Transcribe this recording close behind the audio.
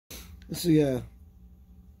This is a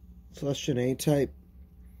Celestion A-type.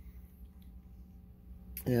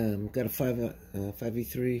 Got a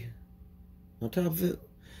 5E3 on top of it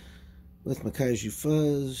with my Kaiju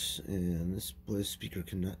Fuzz, and this boy's speaker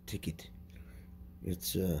cannot take it.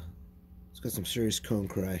 It's got some serious cone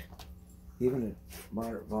cry, even at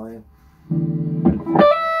moderate volume.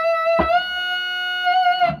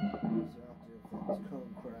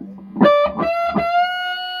 Cone cry.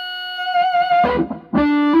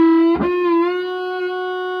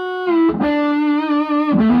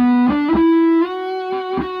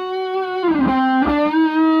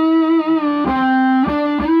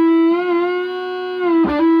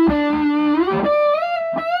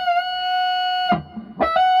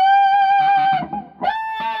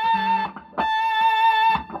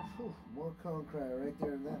 More cone cry right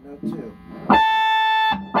there in that note too.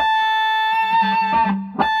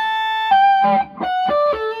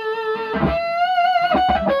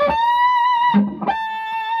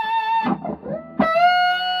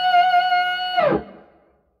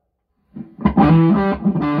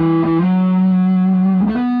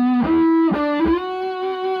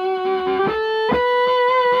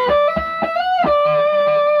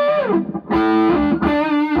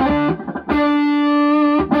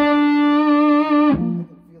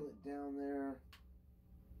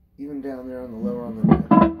 Even down there on the lower on the neck.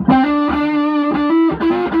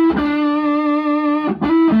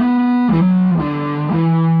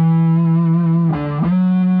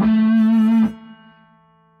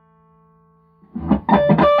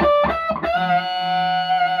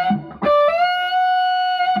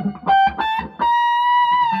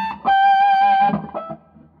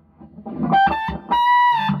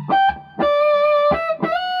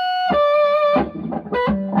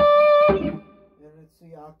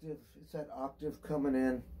 It's that octave coming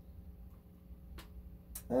in.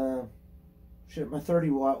 Shit, my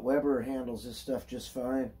 30-watt Weber handles this stuff just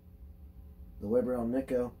fine. The Weber El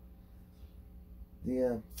Nico.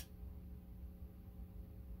 The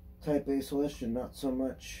Type A Celestion, not so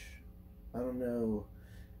much. I don't know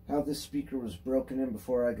how this speaker was broken in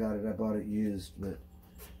before I got it. I bought it used, but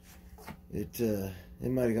it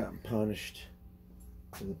might have gotten punished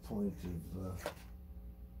to the point of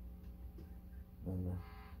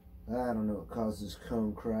I don't know what causes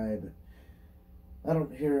cone cry, but I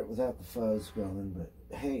don't hear it without the fuzz going. But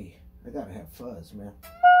hey, I gotta have fuzz, man.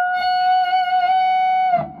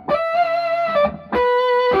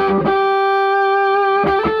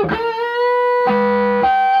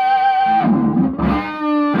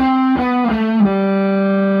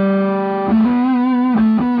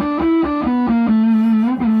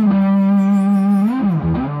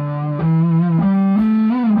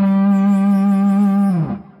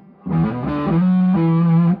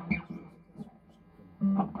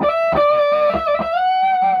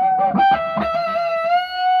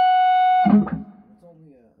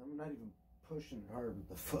 I'm not even pushing hard with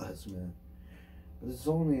the fuzz, man. But it's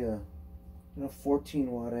only a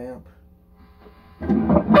 14-watt amp.